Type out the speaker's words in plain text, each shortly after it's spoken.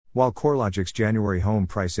While CoreLogic's January home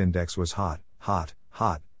price index was hot,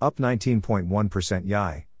 up 19.1%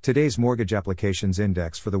 YI, today's mortgage applications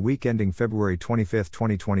index for the week ending February 25,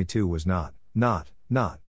 2022 was not.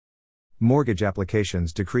 Mortgage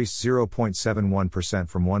applications decreased 0.71%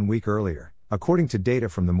 from 1 week earlier, according to data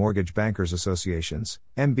from the Mortgage Bankers Association's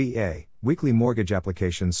MBA weekly mortgage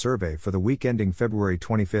applications survey for the week ending February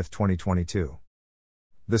 25, 2022.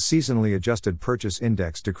 The seasonally adjusted purchase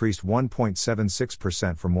index decreased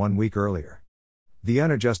 1.76% from 1 week earlier. The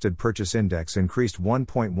unadjusted purchase index increased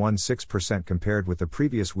 1.16% compared with the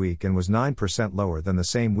previous week and was 9% lower than the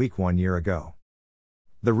same week 1 year ago.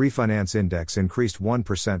 The refinance index increased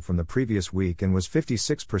 1% from the previous week and was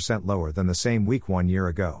 56% lower than the same week 1 year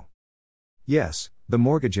ago. Yes, the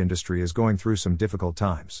mortgage industry is going through some difficult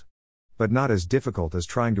times. But not as difficult as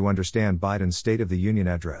trying to understand Biden's State of the Union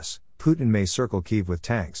address. Putin may circle Kyiv with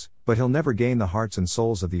tanks, but he'll never gain the hearts and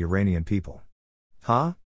souls of the Iranian people.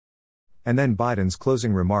 Huh? And then Biden's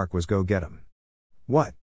closing remark was go get 'em.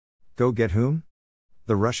 What? Go get whom?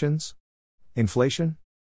 The Russians? Inflation?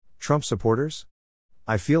 Trump supporters?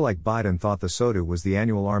 I feel like Biden thought the SOTU was the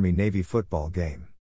annual Army-Navy football game.